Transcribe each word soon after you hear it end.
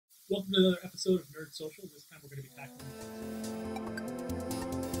Welcome to another episode of Nerd Social. This time we're going to be tackling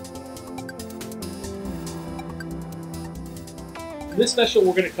in this special.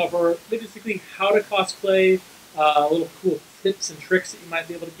 We're going to cover basically how to cosplay, little cool tips and tricks that you might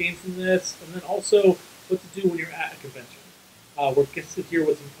be able to gain from this, and then also what to do when you're at a convention. We're guested here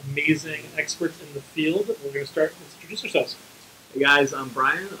with some amazing experts in the field. We're going to start. Let's introduce ourselves. Hey guys, I'm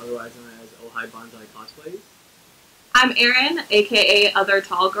Bryan, otherwise known as Oh Hi Bonsai Cosplay. I'm Erin, aka Other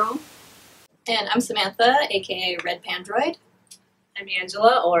Tall Girl. And I'm Samantha, aka Red Pandroid. I'm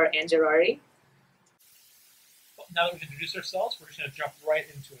Angela, or Angelari. Well, now that we've introduced ourselves, we're just going to jump right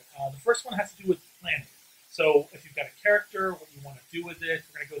into it. The first one has to do with planning. So if you've got a character, what you want to do with it,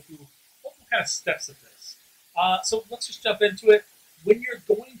 we're going to go through multiple kind of steps of this. So let's just jump into it. When you're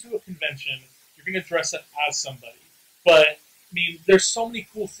going to a convention, you're going to dress up as somebody. But, I mean, there's so many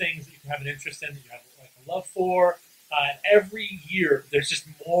cool things that you can have an interest in, that you have like a love for. And every year, there's just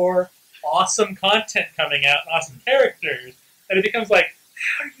more awesome content coming out, and awesome characters, and it becomes like,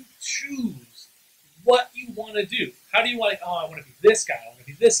 how do you choose what you want to do? How do you want to, oh, I want to be this guy, I want to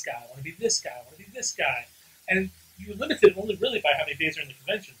be this guy, I want to be this guy, I want to be this guy. And you're limited only really by how many days are in the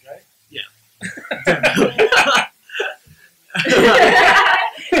conventions, right? Yeah.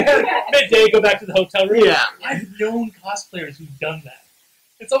 Midday, go back to the hotel room. Yeah. I've known cosplayers who've done that.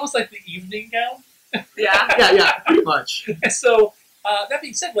 It's almost like the evening gown. Yeah, pretty much. And so, that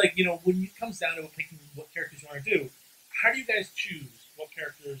being said, like, you know, when it comes down to picking what characters you want to do, how do you guys choose what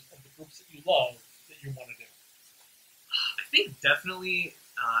characters of the groups that you love that you want to do? I think definitely,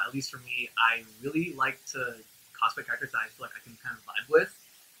 at least for me, I really like to cosplay characters that I feel like I can kind of vibe with.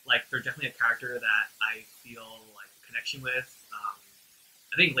 Like, they're definitely a character that I feel like a connection with.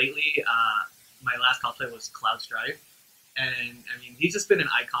 I think lately, my last cosplay was Cloud Strife. And, I mean, he's just been an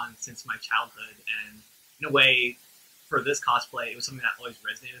icon since my childhood. And, in a way, for this cosplay, it was something that always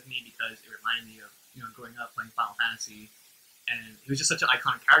resonated with me because it reminded me of, you know, growing up playing Final Fantasy. And he was just such an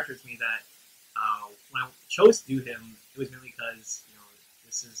iconic character to me that when I chose to do him, it was mainly because, you know,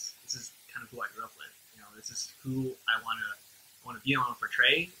 this is kind of who I grew up with. You know, this is who I want to be, I want to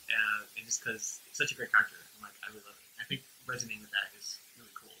portray, and just because it's such a great character, I'm like, I really love it. I think resonating with that is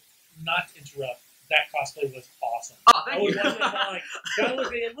really cool. Not to interrupt, that cosplay was awesome. Oh, thank you. That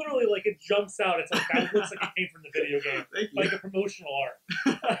was it literally, like, it jumps out. It's like, that looks like it came from the video game. Thank you. Like a promotional art.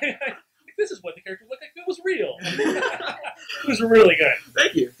 Like, this is what the character looked like if it was real. It was really good.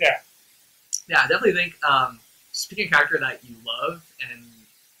 Thank you. Yeah. Yeah, I definitely think just picking a character that you love and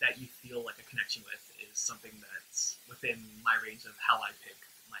that you feel like a connection with is something that's within my range of how I pick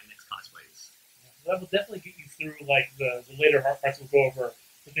my next cosplays. Yeah, that will definitely get you through, like, the later hard parts we'll go over.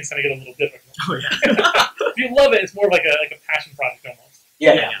 The things kind of get a little difficult. Oh, yeah. If you love it, it's more of like a passion project almost.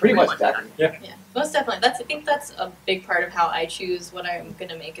 Yeah, pretty much exactly. Yeah. Yeah, most definitely. I think that's a big part of how I choose what I'm going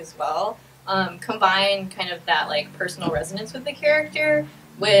to make as well. Combine kind of that, like, personal resonance with the character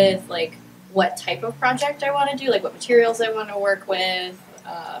with, like, what type of project I want to do, like what materials I want to work with,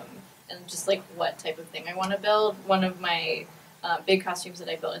 and just, like, what type of thing I want to build. One of my big costumes that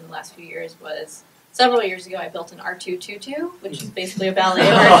I built in the last few years was, several years ago I built an R2-2-2, which is basically a ballet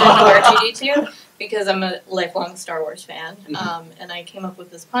version of R2-D2, because I'm a lifelong Star Wars fan, and I came up with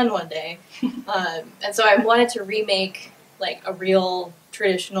this pun one day, and so I wanted to remake, like, a real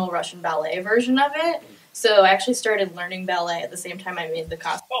traditional Russian ballet version of it. So I actually started learning ballet at the same time I made the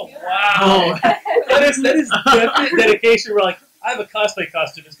costume. Oh, wow. That is definite dedication. We're like, I have a cosplay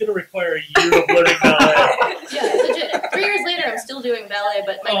costume. It's going to require a year of learning ballet. Yeah, legit. 3 years later, I'm still doing ballet,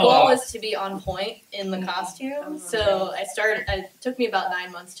 but my goal was to be on point in the costume. So it took me about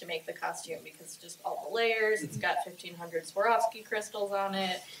 9 months to make the costume because just all the layers. It's got 1,500 Swarovski crystals on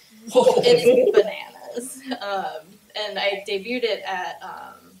it. It's bananas. And I debuted it at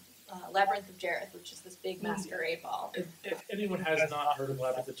Labyrinth of Jareth, which is this big masquerade ball. If anyone has not heard of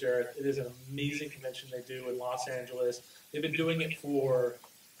Labyrinth of Jareth, it is an amazing convention they do in Los Angeles. They've been doing it for,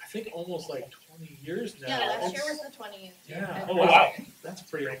 I think, almost like 20 years now. Yeah, last year was the 20th. Yeah. Oh, wow. That's a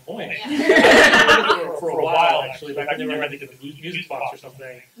pretty on point. Yeah. for a while, actually. Back then, I think it was Music Box or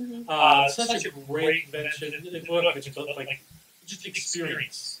something. Such a great convention. Like, just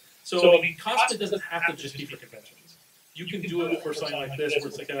experience. So, I mean, cosplay doesn't have to just be for conventions. You can do it for something like this, where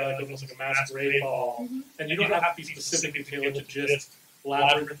it's like almost like a masquerade ball, and you don't have to be specifically tailored to just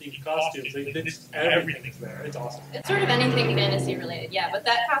labyrinth-themed costumes. Everything's there. It's awesome. It's sort of anything fantasy related, yeah. But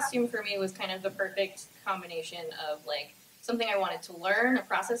that costume for me was kind of the perfect combination of, like, something I wanted to learn, a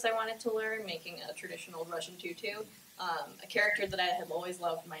process I wanted to learn, making a traditional Russian tutu, a character that I have always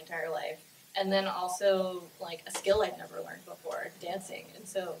loved my entire life, and then also, like, a skill I'd never learned before, dancing. And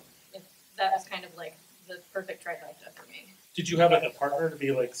so that was kind of like the perfect trifecta for me. Did you have like a partner to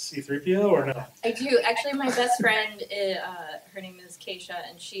be like C-3PO or no? I do. Actually, my best friend, her name is Keisha,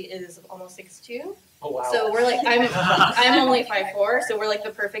 and she is almost 6'2". Oh wow. So we're like, I'm only 5'4", so we're like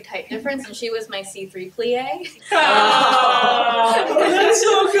the perfect height difference, and she was my C3 plie. Oh, that's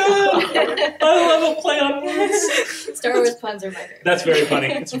so good. I love a play on words. Star Wars puns are my favorite. That's very funny.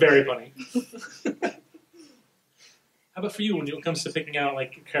 It's very funny. How about for you when it comes to picking out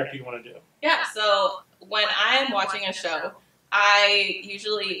like a character you want to do? Yeah, so when I'm watching a show, I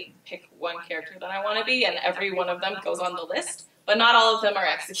usually pick one character that I want to be, and every one of them goes on the list, but not all of them are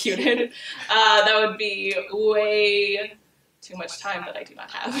executed. That would be way too much time that I do not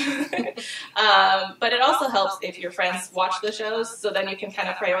have. But it also helps if your friends watch the shows, so then you can kind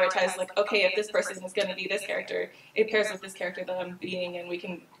of prioritize, like, okay, if this person is going to be this character, it pairs with this character that I'm being, and we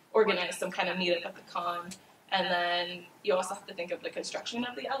can organize some kind of meetup at the con. And then you also have to think of the construction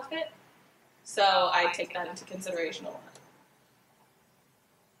of the outfit. So I take that into consideration a lot.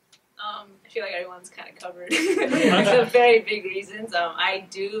 I feel like everyone's kind of covered the very big reasons. I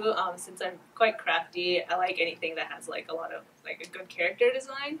do, since I'm quite crafty, I like anything that has like a lot of like a good character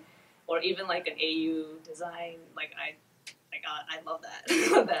design, or even like an AU design. I love that.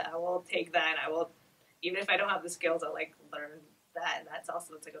 That I will take that. And I will, even if I don't have the skills, I like learn that. And that's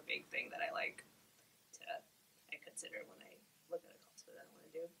like a big thing that I like to consider when I look at a cosplay that I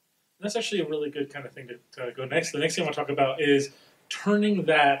want to do. That's actually a really good kind of thing to go next. The next thing I want to talk about is turning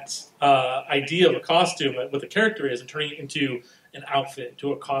that idea of a costume, what the character is, and turning it into an outfit,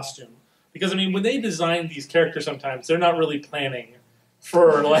 to a costume. Because, I mean, when they design these characters sometimes, they're not really planning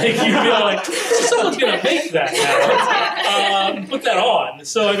for, like, you know, like, someone's going to make that now. Put that on.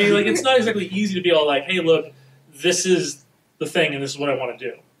 So, I mean, like, it's not exactly easy to be all like, hey, look, this is the thing and this is what I want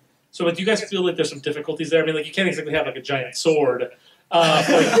to do. So, but do you guys feel like there's some difficulties there? I mean, like, you can't exactly have, like, a giant sword for,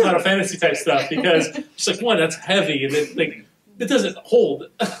 like, Final Fantasy type stuff, because it's like, one, that's heavy, and then, like, it doesn't hold.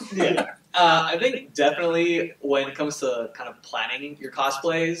 Yeah. I think definitely when it comes to kind of planning your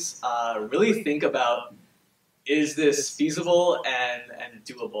cosplays, really think about, is this feasible and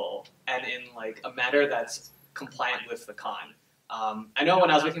doable, and in like a manner that's compliant with the con. I know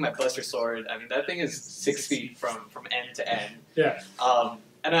when I was making my Buster Sword, I mean, that thing is 6 feet from end to end. Yeah.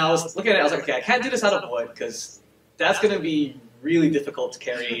 And I was looking at it, I was like, okay, I can't do this out of wood, because that's going to be really difficult to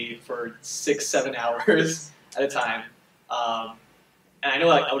carry for 6-7 hours at a time. And I know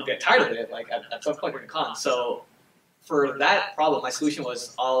like I would get tired of it like at some point during the con. So for that problem, my solution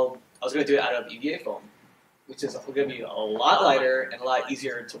was I was going to do it out of EVA foam, which is going to be a lot lighter and a lot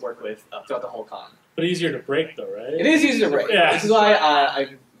easier to work with throughout the whole con. But easier to break, though, right? It is easier to break. Yeah. This is why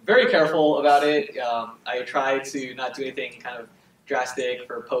I'm very careful about it. I try to not do anything kind of drastic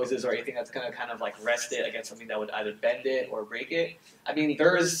for poses or anything that's going to kind of like rest it against something that would either bend it or break it. I mean,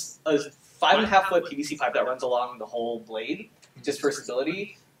 there's a 5.5-foot PVC pipe that runs along the whole blade, just for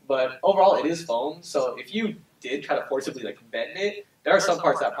stability, but overall it is foam, so if you did try to forcibly like bend it, there are some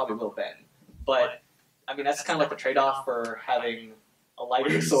parts that probably will bend. But I mean, that's kind of like the trade-off for having a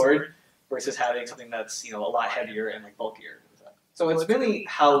lighter sword versus having something that's, you know, a lot heavier and like bulkier. So it's really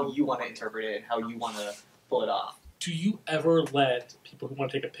how you want to interpret it and how you want to pull it off. Do you ever let people who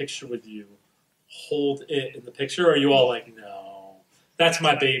want to take a picture with you hold it in the picture, or are you all like, no, that's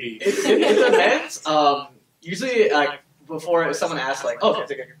my baby? It depends. Usually, before someone asks, like, oh, can I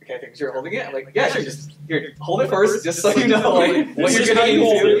take a picture holding it? I'm like, yeah, sure, just here, hold it first, just so you know, like, what you're getting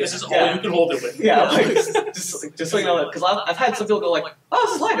into. This is all you can hold it with. Yeah, like, just so you know, because I've had some people go like, oh,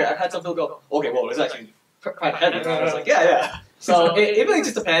 this is lighter. I've had some people go, okay, well, it's actually quite heavy. And I was like, yeah. So it really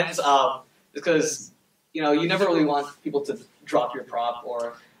just depends, because, you know, you never really want people to drop your prop,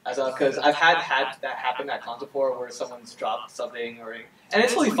 or because I've had that happen at cons before, where someone's dropped something, and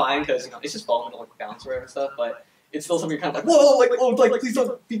it's totally fine because, you know, it's just foam and it'll like bounce around and stuff, but it's still something you're kind of like, whoa, like, oh, like, please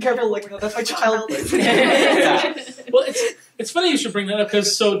don't, be careful, like, no, that's my child. Like, yeah. Well, it's funny you should bring that up,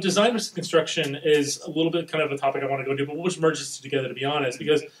 because so design versus construction is a little bit kind of a topic I want to go into, but which merges together, to be honest,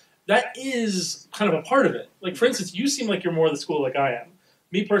 because that is kind of a part of it. Like, for instance, you seem like you're more of the school like I am.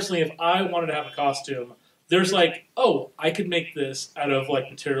 Me personally, if I wanted to have a costume, there's like, oh, I could make this out of like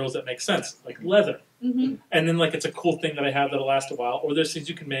materials that make sense, like leather. Mm-hmm. And then like it's a cool thing that I have that'll last a while. Or there's things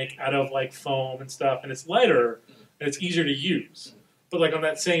you can make out of like foam and stuff, and it's lighter and it's easier to use. But like on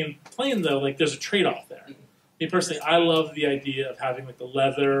that same plane though, like there's a trade-off there. Me personally, I love the idea of having like the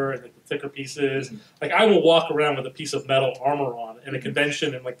leather and like the thicker pieces. Like I will walk around with a piece of metal armor on in a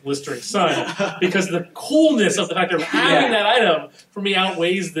convention in like blistering sun, because the coolness of the fact of having that item for me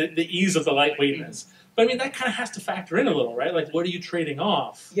outweighs the ease of the lightweightness. But I mean, that kind of has to factor in a little, right? Like, what are you trading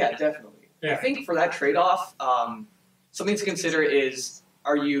off? Yeah, definitely. Yeah. I think for that trade-off, something to consider is,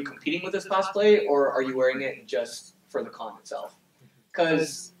 are you competing with this cosplay, or are you wearing it just for the con itself.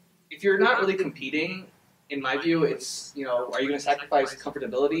 Because if you're not really competing, in my view, it's, you know, are you going to sacrifice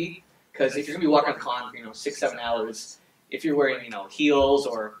comfortability? Because if you're going to be walking on the con for, you know, 6-7 hours, if you're wearing, you know, heels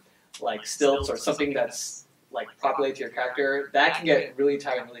or like stilts or something that's like properly to your character, that can get really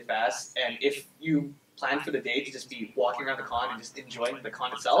tiring really fast. And if you plan for the day to just be walking around the con and just enjoying the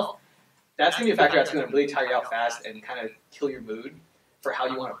con itself, that's going to be a factor that's going to really tire you out fast and kind of kill your mood for how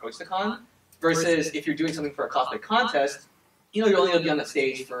you want to approach the con. Versus if you're doing something for a cosplay contest, you know, you're only going to be on that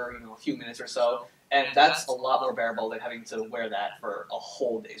stage for, you know, a few minutes or so, and that's a lot more bearable than having to wear that for a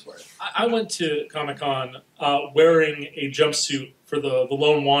whole day's worth. I went to Comic-Con wearing a jumpsuit for the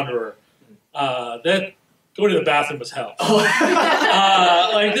Lone Wanderer. That going to the bathroom was hell.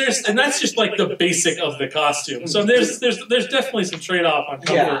 And that's just like the basic of the costume. So there's definitely some trade-off on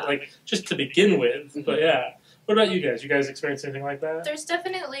comfort, like just to begin with. But yeah. What about you guys? You guys experience anything like that? There's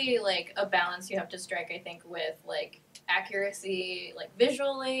definitely like a balance you have to strike, I think, with like accuracy, like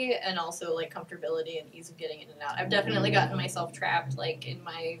visually, and also like comfortability and ease of getting in and out. I've definitely gotten myself trapped, like in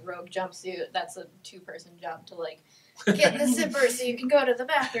my rogue jumpsuit. That's a 2-person job to like get the zipper so you can go to the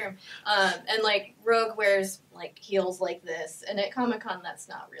bathroom. And like Rogue wears like heels like this, and at Comic-Con that's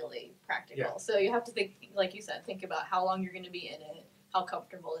not really practical. Yeah. So you have to think, like you said, think about how long you're going to be in it, how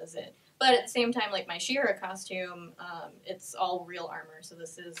comfortable is it. But at the same time, like my She-Ra costume, it's all real armor. So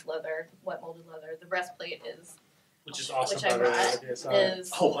this is leather, wet molded leather. The breastplate is, which is awesome. Which I brought is,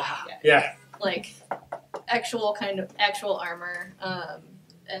 oh wow, yeah, like actual armor.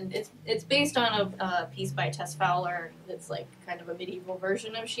 And it's based on a piece by Tess Fowler that's like kind of a medieval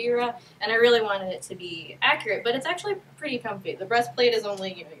version of She-Ra, and I really wanted it to be accurate, but it's actually pretty comfy. The breastplate is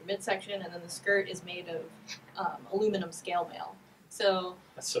only, you know, your midsection, and then the skirt is made of aluminum scale mail. So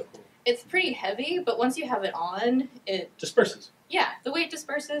that's so cool. It's pretty heavy, but once you have it on, it disperses. Yeah, the weight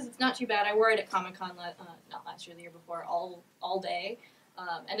disperses. It's not too bad. I wore it at Comic-Con, not last year, the year before, all day.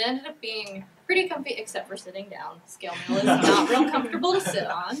 And it ended up being pretty comfy, except for sitting down. Scale mail is not real comfortable to sit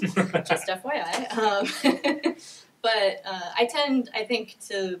on, just FYI. But I tend, I think,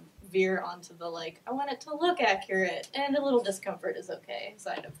 to veer onto the, like, I want it to look accurate, and a little discomfort is okay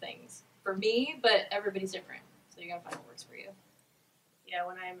side of things for me, but everybody's different, so you gotta find what works for you. Yeah,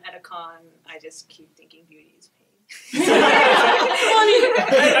 when I'm at a con, I just keep thinking beauty is pain.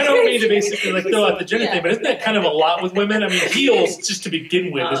 I don't mean to basically like throw out the gender thing, but isn't that kind of a lot with women? I mean, heels just to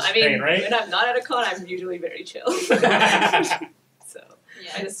begin with is pain, right? When I'm not at a con, I'm usually very chill. So I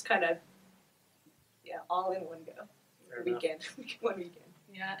just kind of, all in one go. One weekend.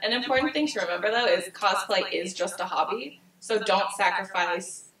 Yeah, an important thing to remember though is cosplay is just a hobby, so don't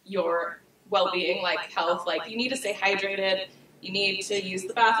sacrifice your well-being, like health. Like you need to stay hydrated. You need to use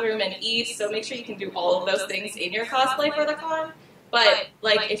the bathroom and eat, so make sure you can do all of those things in your cosplay for the con. But,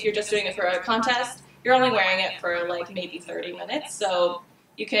 like, if you're just doing it for a contest, you're only wearing it for, like, maybe 30 minutes, so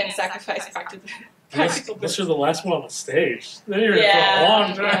you can sacrifice practical Unless you're the last one on the stage. Then you're in for a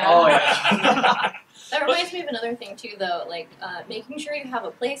long time. Yeah. Oh, yeah. That reminds me of another thing, too, though. Like, making sure you have a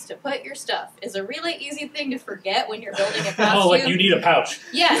place to put your stuff is a really easy thing to forget when you're building a costume. Oh, like you need a pouch.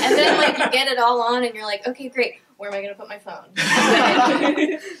 Yeah, and then, like, you get it all on, and you're like, okay, great. Where am I going to put my phone?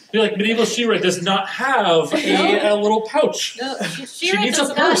 You're like, medieval She-Ra does not have a little pouch. No, She-Ra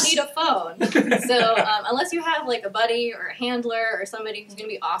does not need a phone. So unless you have like a buddy or a handler or somebody who's going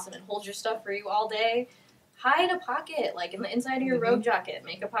to be awesome and hold your stuff for you all day, hide a pocket, like in the inside of your robe jacket.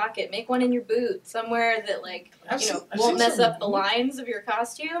 Make a pocket. Make one in your boot, somewhere that like won't mess up the lines of your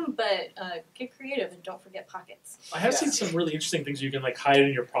costume. But get creative and don't forget pockets. I have seen some really interesting things you can like hide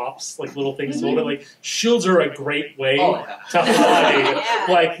in your props, like little things. Like shields are a great way to hide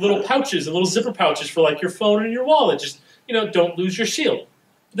like little pouches and little zipper pouches for like your phone and your wallet. Just don't lose your shield.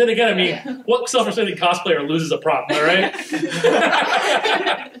 But then again, I mean, what self-respecting cosplayer loses a prop? Am I right?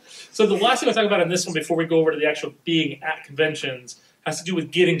 So the last thing I'll talk about in this one before we go over to the actual being at conventions has to do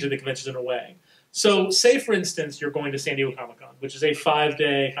with getting to the conventions in a way. So say, for instance, you're going to San Diego Comic-Con, which is a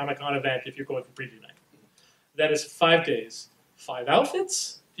 5-day Comic-Con event if you're going for preview night. That is 5 days. 5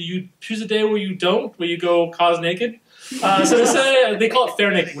 outfits? Do you choose a day where you don't, where you go cos naked? So they call it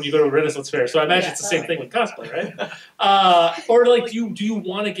fair naked when you go to a Renaissance fair, so I imagine it's the same thing with cosplay, right? Or like, do you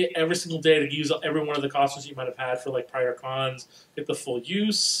want to get every single day to use every one of the costumes you might have had for like prior cons, get the full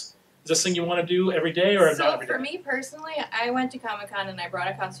use? Is this something you want to do every day or not every day? For me personally, I went to Comic-Con and I brought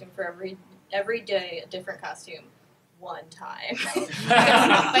a costume for every day, a different costume. One time.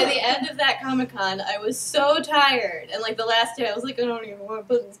 By the end of that Comic-Con, I was so tired. And like the last day, I was like, I don't even want to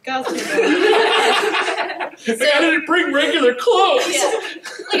put this costume on. I didn't bring regular clothes. Yeah.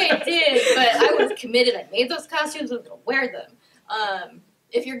 Like I did, but I was committed. I made those costumes. I was going to wear them.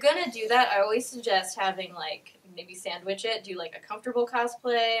 If you're going to do that, I always suggest having like maybe sandwich it, do like a comfortable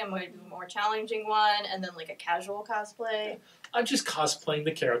cosplay, I'm going to do a more challenging one, and then like a casual cosplay. I'm just cosplaying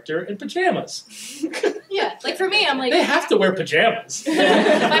the character in pajamas. Yeah, like for me, I'm like... They have to wear pajamas.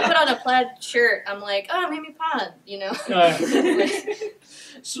 If I put on a plaid shirt, I'm like, oh, maybe Pod, you know?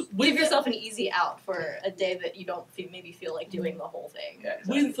 So give yourself an easy out for a day that you don't maybe feel like doing the whole thing. Yeah,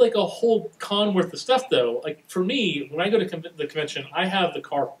 exactly. With like a whole con worth of stuff, though, like for me, when I go to the convention, I have the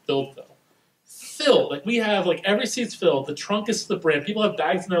car filled, though. Filled. Like we have, like every seat's filled, the trunk is to the brim, people have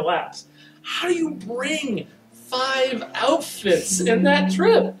bags in their laps. How do you bring 5 outfits in that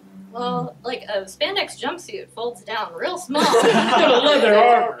trip? Well, like a spandex jumpsuit folds down real small. Leather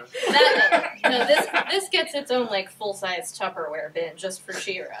armor. This gets its own like full-size Tupperware bin just for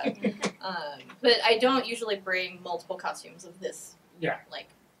She-Ra. But I don't usually bring multiple costumes of this, like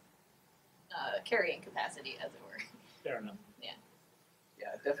carrying capacity, as it were. Fair enough.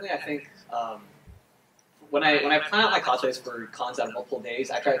 Yeah, definitely. I think when I plan out my cosplays for cons out of multiple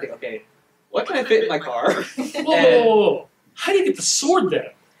days, I try to think, okay, what can I fit in my car? Whoa. How do you get the sword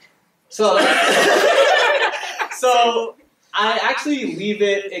there? So, I actually leave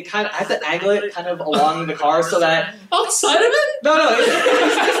it. I have to angle it kind of along the car so that outside of it. No,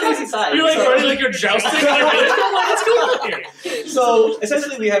 it's inside. You're like running like you're jousting. What's going on here? So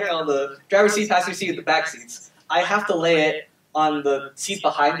essentially, we have the driver's seat, passenger seat, and the back seats. I have to lay it on the seat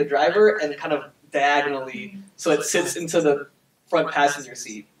behind the driver and kind of diagonally so it sits into the front passenger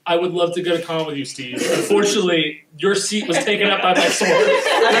seat. I would love to go to con with you, Steve. Unfortunately, your seat was taken up by my sword.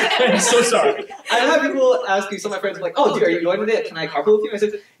 I'm so sorry. I have people ask me, some of my friends are like, oh, dude, are you going with it? Can I carpool with you? I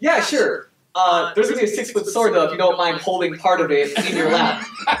said, yeah, sure. There's going to be a 6-foot sword, though, if you don't mind holding part of it in your lap.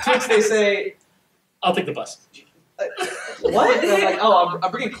 To which they say, I'll take the bus. What? And I'm like, oh,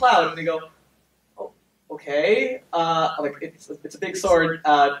 I'm bringing Cloud. And they go, oh, okay. I'm like, it's a big sword.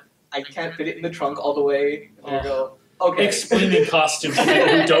 I can't fit it in the trunk all the way. And they go, okay. Explaining costumes to people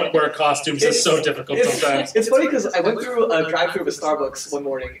who don't wear costumes is so difficult sometimes. It's funny because I went through a drive-thru of a Starbucks one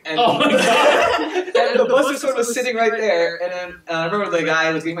morning, and, oh my God. And the Buster sword was sitting right there, and then I remember the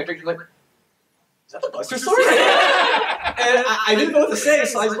guy was getting my drink, and I'm like, is that the Buster sword? And I didn't know what to say,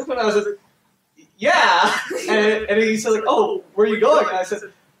 so I just looked at him and I was like, yeah. And he said, like, oh, where are you going? And I said,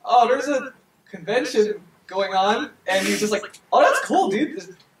 oh, there's a convention going on, and he's just like, oh, that's cool, dude.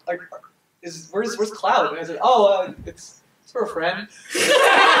 Where's Cloud? And I said, oh, it's for a friend.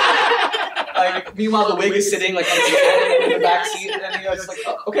 Like, meanwhile, the wig is sitting like in the back seat, and he was just like,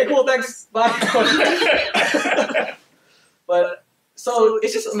 oh, okay, cool, thanks, bye. But so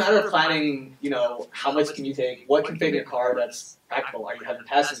it's just a matter of planning. How much can you take? What can fit in your car that's practical? Are you having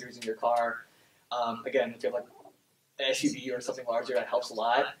passengers in your car? Again, if you have like an SUV or something larger, that helps a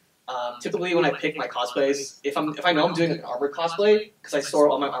lot. Typically, when I pick my cosplays, if I know I'm doing an armored cosplay, because I store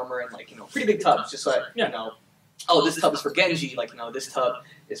all my armor in pretty big tubs, just so oh, this tub is for Genji, this tub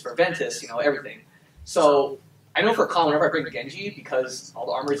is for Ventus, everything. So I know for a con, whenever I bring Genji, because all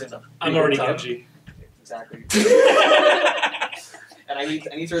the armor is in the I'm already tub. Genji. Exactly. And I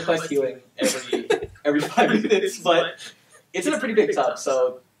need to request healing every 5 minutes, but it's in a pretty big tub,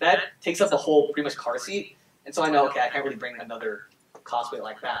 so that takes up the whole pretty much car seat, and so I know, okay, I can't really bring another cosplay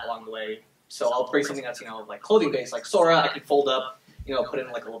like that along the way. So I'll bring something that's, like clothing based, like Sora, I can fold up, put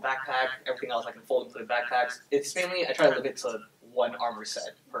in like a little backpack. Everything else I can fold and put in backpacks. It's mainly, I try to limit to 1 armor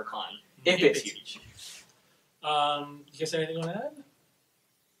set per con, if it's huge. You guys have anything on that?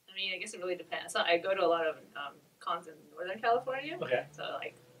 I mean, I guess it really depends. So I go to a lot of cons in Northern California. Okay. So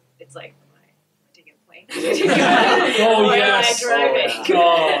it's like, am I taking a plane? Oh, yes.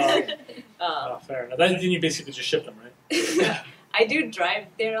 Driving. Oh, fair enough. Then you basically just ship them, right? I do drive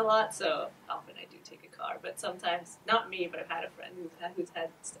there a lot, so often I do take a car. But sometimes, not me, but I've had a friend who's had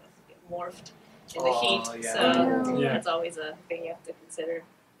stuff get morphed in the heat. Yeah. So that's always a thing you have to consider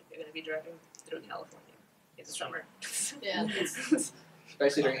if you're going to be driving through California in the summer. Yeah.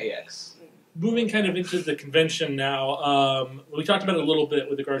 Especially during AX. Moving kind of into the convention now, we talked about it a little bit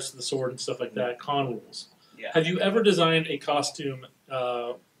with regards to the sword and stuff like that, con rules. Yeah. Have you ever designed a costume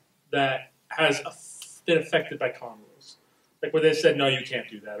that has been affected by con rules? Like where they said, no, you can't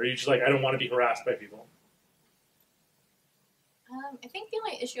do that. Or you're just like, I don't want to be harassed by people. I think the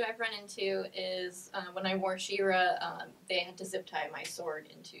only issue I've run into is when I wore She-Ra, they had to zip tie my sword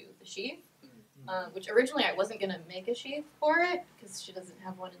into the sheath. Which originally I wasn't going to make a sheath for it, because she doesn't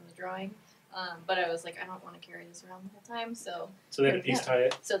have one in the drawing. But I was like, I don't want to carry this around the whole time, so they had to piece tie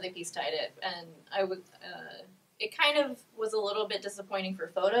it? So they piece tied it, and I would, it kind of was a little bit disappointing for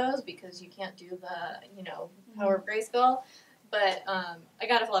photos, because you can't do the, power of Grayskull, but I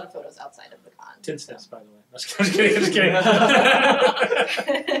got a lot of photos outside of the con. Tin snips, by the way. I'm just kidding.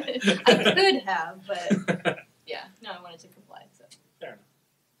 I could have, but yeah, no, I wanted to comply. So. Fair enough.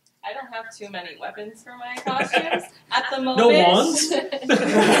 I don't have too many weapons for my costumes at the moment. No wands?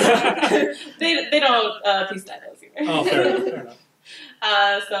 they don't piece that those either. Oh, fair enough. Fair enough.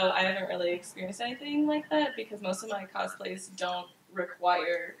 So I haven't really experienced anything like that because most of my cosplays don't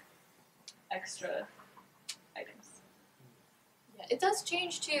require extra items. Yeah, it does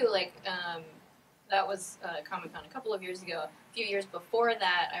change too. Like that was Comic-Con a couple of years ago. A few years before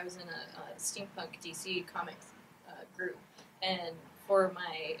that, I was in a steampunk DC comics group, and for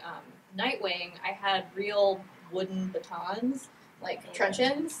my Nightwing, I had real wooden batons, like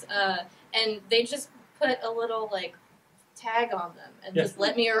truncheons, and they just put a little like tag on them and just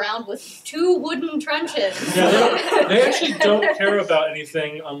let me around with 2 wooden truncheons. Yeah, they actually don't care about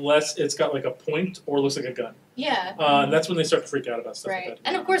anything unless it's got like a point or looks like a gun. Yeah. That's when they start to freak out about stuff right. like that.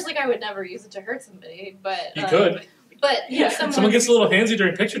 And of course, like I would never use it to hurt somebody, but You could. But yeah, someone gets a little handsy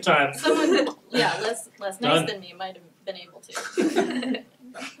during picture time. Someone, less nice than me might have been able to.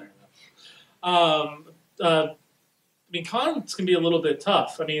 I mean, cons can be a little bit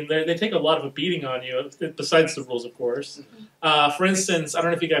tough. I mean, they take a lot of a beating on you, besides the rules, of course. For instance, I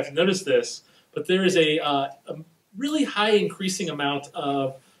don't know if you guys have noticed this, but there is a really high increasing amount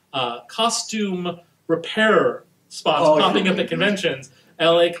of costume repair spots popping up at conventions.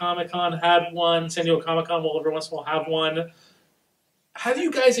 LA Comic-Con had one, San Diego Comic-Con will every once in a while have one. Have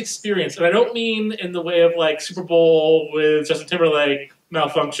you guys experienced, and I don't mean in the way of like Super Bowl with Justin Timberlake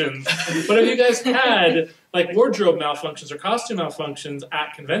malfunctions, but have you guys had like wardrobe malfunctions or costume malfunctions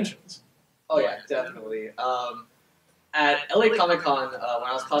at conventions? Oh yeah, definitely. At LA Comic-Con, when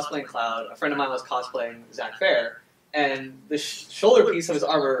I was cosplaying Cloud, a friend of mine was cosplaying Zack Fair, and the shoulder piece of his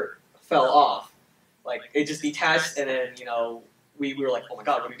armor fell off. Like, it just detached, and then, you know, we were like, oh my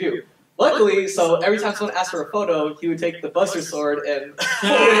god, what do we do? Luckily, so every time someone asked for a photo, he would take the Buster Sword and pull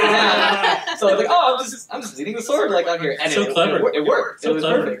it down. So I was like, oh, I'm just leading the sword like on here. And so clever. It worked. So it was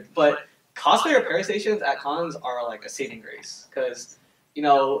clever. perfect. But cosplay repair stations at cons are like a saving grace. Because, you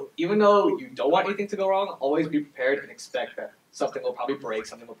know, even though you don't want anything to go wrong, always be prepared and expect that something will probably break,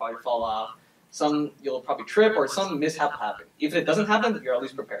 something will probably fall off, you'll probably trip, or some mishap will happen. Even if it doesn't happen, you're at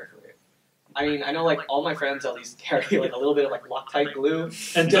least prepared for it. I mean, I know like all my friends at least carry like a little bit of like Loctite glue.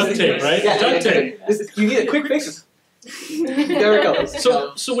 And duct tape, right? Yeah, duct tape. You need a quick fix. There we go.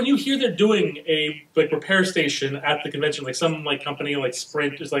 So when you hear they're doing a like repair station at the convention, like some like company like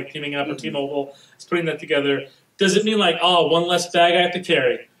Sprint is like teaming up or T-Mobile is putting that together, does it mean like, oh, one less bag I have to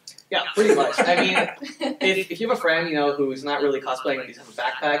carry? Yeah, pretty much. I mean, if you have a friend, you know, who's not really cosplaying and you have a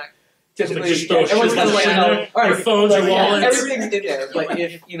backpack, typically just throw everyone's kind of like, you know, all right, your phones, your wallets. everything's in there. But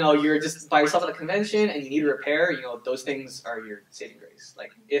if, you know, you're just by yourself at a convention and you need a repair, you know, those things are your saving grace.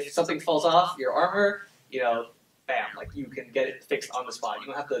 Like, if something falls off your armor, you know, bam, like, you can get it fixed on the spot. You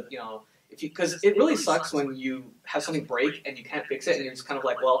don't have to, you know, because it really sucks when you have something break and you can't fix it and you're just kind of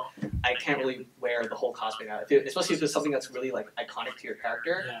like, well, I can't really wear the whole costume now. Especially if it's something that's really, like, iconic to your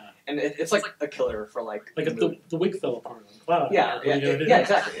character. Yeah. And it's like a killer for, like if the wig fell apart on Cloud. yeah,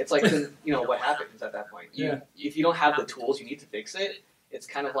 exactly. It's like, then, you know, what happens at that point? If you don't have the tools you need to fix it, it's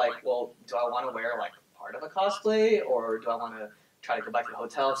kind of like, well, do I want to wear, like, part of a cosplay, or do I want to try to go back to the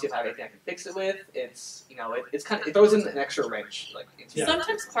hotel and see if I have anything I can fix it with? It's, you know, it throws in an extra wrench. Like,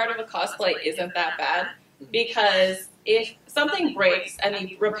 Sometimes part of a cosplay isn't that bad, because if something breaks and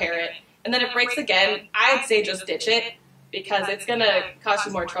you repair it, and then it breaks again, I'd say just ditch it, because it's going to cost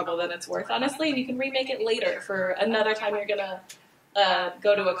you more trouble than it's worth, honestly. You can remake it later for another time you're going to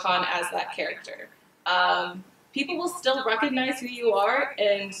go to a con as that character. People will still recognize who you are,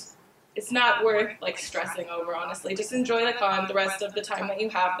 and it's not worth like stressing over, honestly. Just enjoy the con the rest of the time that you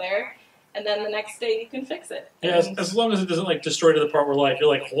have there, and then the next day you can fix it. Yeah, as long as it doesn't like destroy to the part where like you're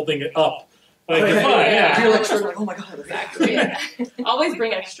like holding it up. Like, you're fine, You're like, oh my god. Exactly. Always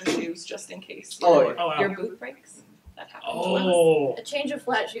bring extra shoes just in case your boot breaks. That happens once. A change of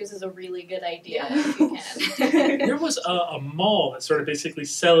flat shoes is a really good idea if you can. There was a mall that started basically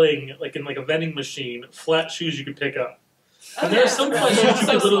selling, like in like a vending machine, flat shoes you could pick up. And there are some flat shoes you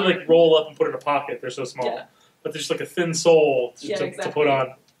can literally like roll up and put in a pocket. They're so small. Yeah. But there's like a thin sole to exactly. put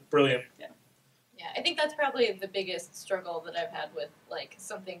on. Brilliant. Yeah, I think that's probably the biggest struggle that I've had with like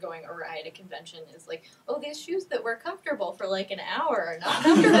something going awry at a convention is like, oh, these shoes that were comfortable for like an hour are not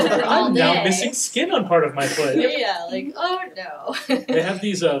comfortable for all I'm day. now missing skin on part of my foot. Yeah, like, oh no. They have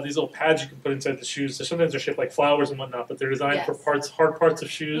these little pads you can put inside the shoes. So sometimes they're shaped like flowers and whatnot, but they're designed for hard parts of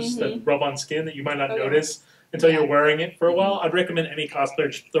shoes that rub on skin that you might not notice. until you're wearing it for a while. I'd recommend any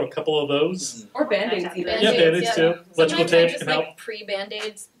cosplayer just throw a couple of those. Or band-aids even. Yeah, band-aids too. Electrical Sometimes I tape just can like help.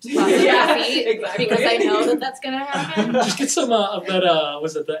 pre-band-aids Yeah, my feet exactly. because I know that that's gonna happen. Just get some of that,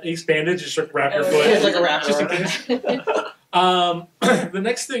 was it the Ace bandage? Just like wrap your foot. It's like a wrap Just in around. case. The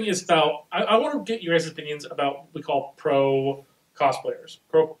next thing is about, I want to get your guys' opinions about what we call pro cosplayers.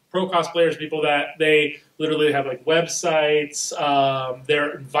 Pro cosplayers, people that they literally have like websites,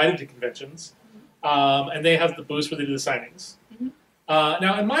 they're invited to conventions, and they have the booths where they do the signings.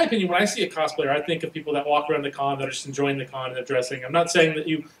 Now, in my opinion, when I see a cosplayer, I think of people that walk around the con that are just enjoying the con and they're dressing. I'm not saying that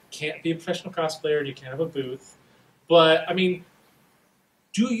you can't be a professional cosplayer and you can't have a booth, but I mean,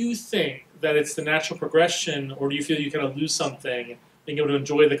 do you think that it's the natural progression, or do you feel you kind of lose something being able to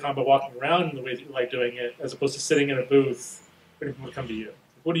enjoy the con by walking around in the way that you like doing it, as opposed to sitting in a booth where people would come to you?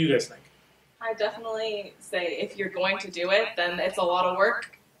 What do you guys think? I definitely say if you're going to do it, then it's a lot of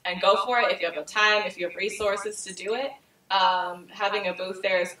work, and go for it if you have the time, if you have resources to do it. Having a booth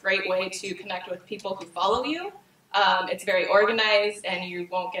there is a great way to connect with people who follow you. It's very organized, and you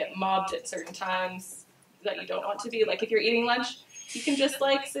won't get mobbed at certain times that you don't want to be. Like if you're eating lunch, you can just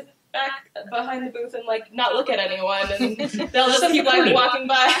like sit back behind the booth and like not look at anyone, and they'll just keep like walking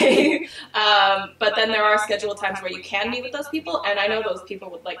by. But then there are scheduled times where you can meet with those people, and I know those people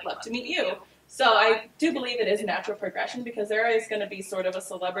would like love to meet you. So I do believe it is natural progression because there is going to be sort of a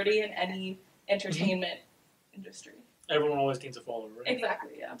celebrity in any entertainment industry. Everyone always needs a follower, right?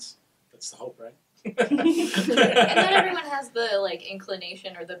 Exactly, yeah. That's the hope, right? And not everyone has the like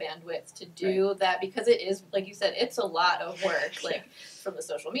inclination or the bandwidth to do that, because it is, like you said, it's a lot of work. Like from the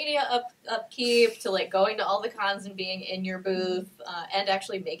social media upkeep to like going to all the cons and being in your booth and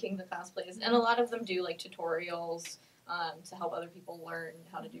actually making the cosplays. And a lot of them do like tutorials to help other people learn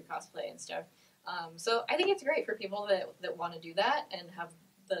how to do cosplay and stuff. So I think it's great for people that want to do that and have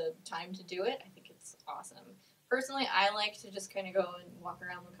the time to do it. I think it's awesome. Personally, I like to just kind of go and walk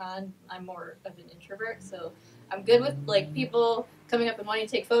around the con. I'm more of an introvert, so I'm good with like people coming up and wanting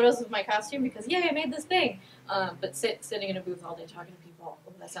to take photos of my costume because, yay, I made this thing. But sitting in a booth all day talking to people,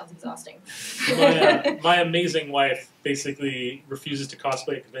 that sounds exhausting. My amazing wife basically refuses to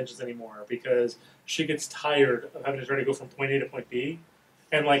cosplay at conventions anymore because she gets tired of having to try to go from point A to point B.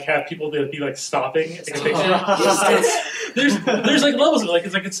 And like have people that be like stopping and take a picture. There's like levels of it. Like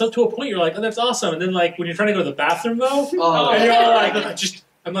it's up to a point you're like, oh, that's awesome. And then like when you're trying to go to the bathroom though, and you're all like,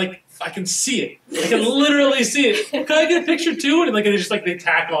 I'm like, I can see it. I can literally see it. Can I get a picture too? And like they just like they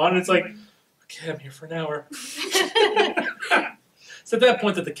tack on. And it's like, okay, I'm here for an hour. It's at that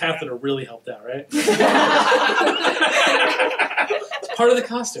point that the catheter really helped out, right? It's part of the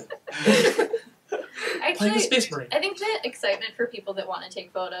costume. Playing the Space Marine. I think the excitement for people that want to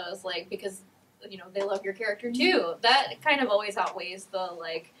take photos, like, because, you know, they love your character too, that kind of always outweighs the,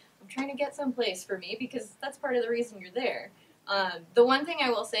 like, I'm trying to get someplace for me, because that's part of the reason you're there. The one thing I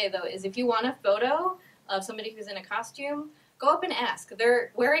will say, though, is if you want a photo of somebody who's in a costume, go up and ask.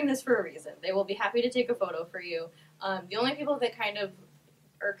 They're wearing this for a reason. They will be happy to take a photo for you. The only people that kind of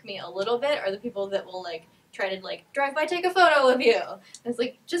irk me a little bit are the people that will, like, try to, like, drive by, take a photo of you. And it's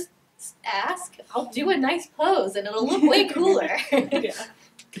like, just ask, I'll do a nice pose and it'll look way cooler. Yeah.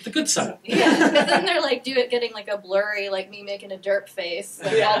 Get the good side. Yeah, because then they're like getting like a blurry, like me making a derp face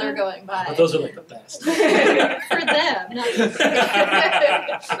while they're going by. But those are like the best. For them, not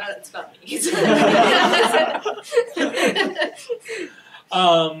it's about me.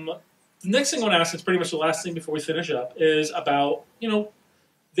 The next thing I want to ask, it's pretty much the last thing before we finish up, is about, you know,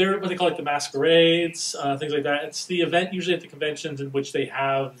 what they call like the masquerades, things like that. It's the event usually at the conventions in which they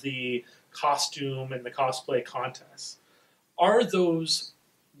have the costume and the cosplay contests. Are those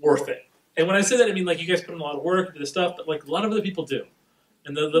worth it? And when I say that, I mean like you guys put in a lot of work into this stuff, but like a lot of other people do.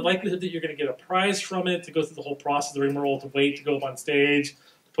 And the likelihood that you're going to get a prize from it, to go through the whole process, the rigmarole, to wait, to go up on stage,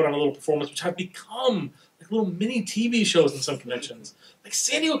 to put on a little performance, which have become like little mini TV shows in some conventions. Like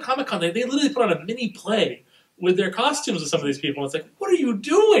San Diego Comic-Con, they literally put on a mini play with their costumes of some of these people. It's like, what are you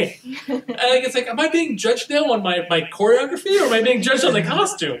doing? And it's like, am I being judged now on my choreography, or am I being judged on the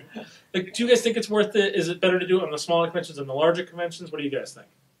costume? Like, do you guys think it's worth it? Is it better to do it on the smaller conventions than the larger conventions? What do you guys think?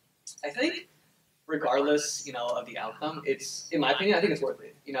 I think, regardless, you know, of the outcome, it's, in my opinion, I think it's worth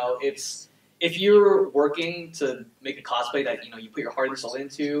it. You know, it's, if you're working to make a cosplay that, you know, you put your heart and soul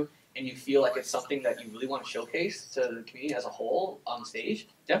into, and you feel like it's something that you really want to showcase to the community as a whole on stage,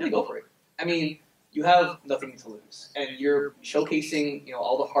 definitely go for it. I mean, you have nothing to lose, and you're showcasing, you know,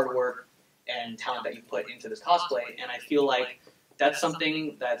 all the hard work and talent that you put into this cosplay, and I feel like that's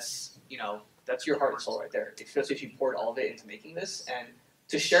something that's, you know, that's your heart and soul right there, especially if you poured all of it into making this, and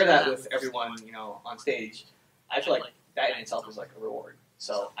to share that with everyone, you know, on stage, I feel like that in itself is like a reward.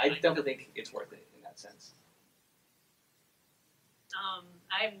 So I definitely think it's worth it in that sense.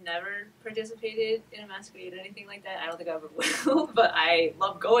 I've never participated in a masquerade or anything like that. I don't think I ever will, but I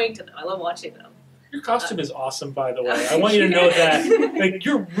love going to them. I love watching them. Your costume is awesome, by the way. I want you to know that. Like,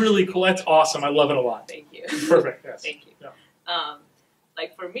 you're really cool. That's awesome. I love it a lot. Thank you. Perfect. Yes. Thank you. Yeah.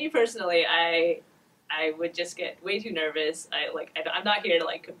 Like for me personally, I would just get way too nervous. I'm not here to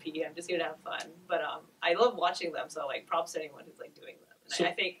like compete. I'm just here to have fun. But I love watching them. So like props to anyone who's like doing them. And So-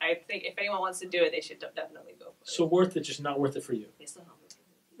 I think if anyone wants to do it, they should definitely go for it. So worth it, just not worth it for you. They still have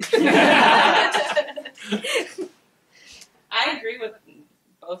I agree with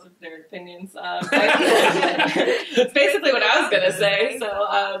both of their opinions. It's basically what I was gonna say.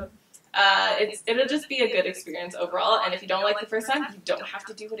 So it'll just be a good experience overall. And if you don't like the first time, you don't have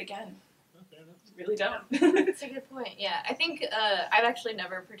to do it again. You really don't. That's a good point. Yeah, I think I've actually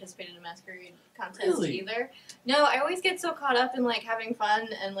never participated in a masquerade contest either. No, I always get so caught up in like having fun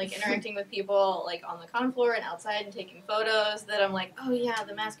and like interacting with people like on the con floor and outside and taking photos that I'm like, oh yeah,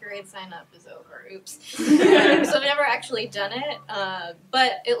 the masquerade sign up is over. Oops. So I've never actually done it,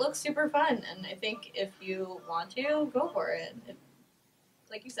 but it looks super fun, and I think if you want to, go for it.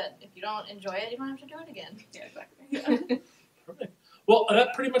 Like you said, if you don't enjoy it, you don't have to do it again. Yeah, exactly. Perfect. Well,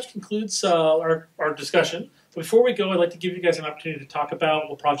 that pretty much concludes our discussion. But before we go, I'd like to give you guys an opportunity to talk about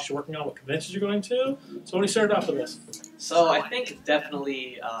what projects you're working on, what conventions you're going to. So when you started off with this? So I think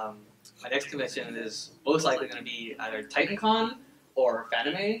definitely my next convention is most likely going to be either TitanCon or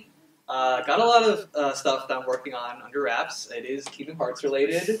Fanime. Got a lot of stuff that I'm working on under wraps. It is Kingdom Hearts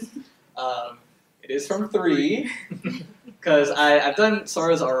related. It is from 3. Because I've done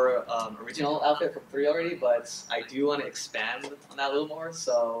Sora's original outfit from 3 already, but I do want to expand on that a little more,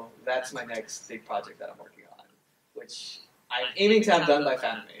 so that's my next big project that I'm working on, which I'm aiming to have done by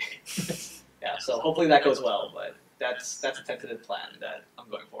Fanime. Yeah, so hopefully that goes well, but that's a tentative plan that I'm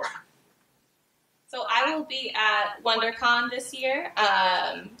going for. So I will be at WonderCon this year.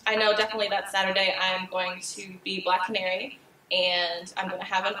 I know definitely that Saturday I'm going to be Black Canary, and I'm going to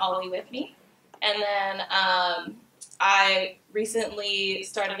have an Ollie with me. And then I recently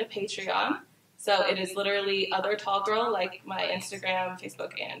started a Patreon, so it is literally Other Tall Girl, like my Instagram,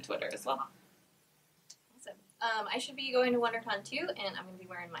 Facebook, and Twitter as well. Awesome. I should be going to WonderCon too, and I'm going to be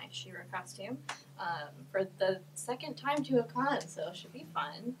wearing my She-Ra costume for the second time to a con, so it should be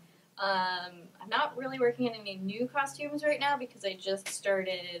fun. I'm not really working on any new costumes right now because I just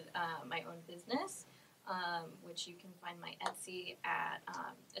started my own business. Which you can find my Etsy at.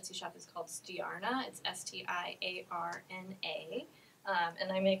 Etsy shop is called Stiarna. It's Stiarna.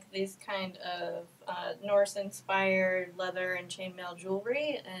 And I make these kind of Norse-inspired leather and chainmail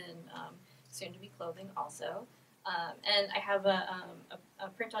jewelry, and soon to be clothing also. And I have a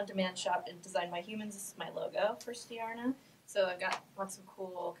print-on-demand shop and Designed by Humans. This is my logo for Stiarna. So I've got lots of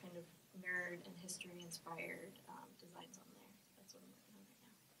cool kind of nerd and history-inspired designs on there. That's what I'm working on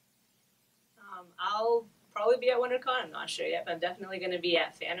right now. I'll probably be at WonderCon. I'm not sure yet, but I'm definitely going to be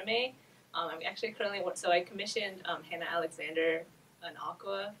at Fanime. I'm actually currently I commissioned Hannah Alexander an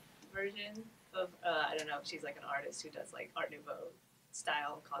Aqua version of I don't know. She's like an artist who does like Art Nouveau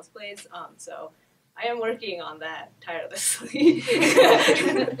style cosplays. So I am working on that tirelessly.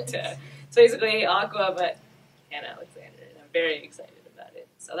 It's basically Aqua, but Hannah Alexander, and I'm very excited about it.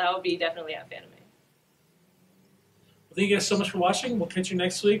 So that will be definitely at Fanime. Well, thank you guys so much for watching. We'll catch you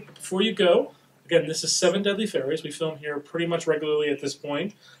next week. But before you go, again, this is 7 Deadly Fairies. We film here pretty much regularly at this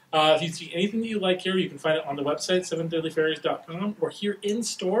point. If you see anything that you like here, you can find it on the website, 7deadlyfairies.com, or here in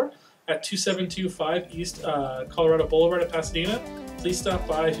store at 2725 East Colorado Boulevard at Pasadena. Please stop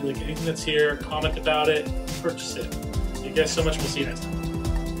by if you like anything that's here, comment about it, purchase it. Thank you guys so much. We'll see you next time.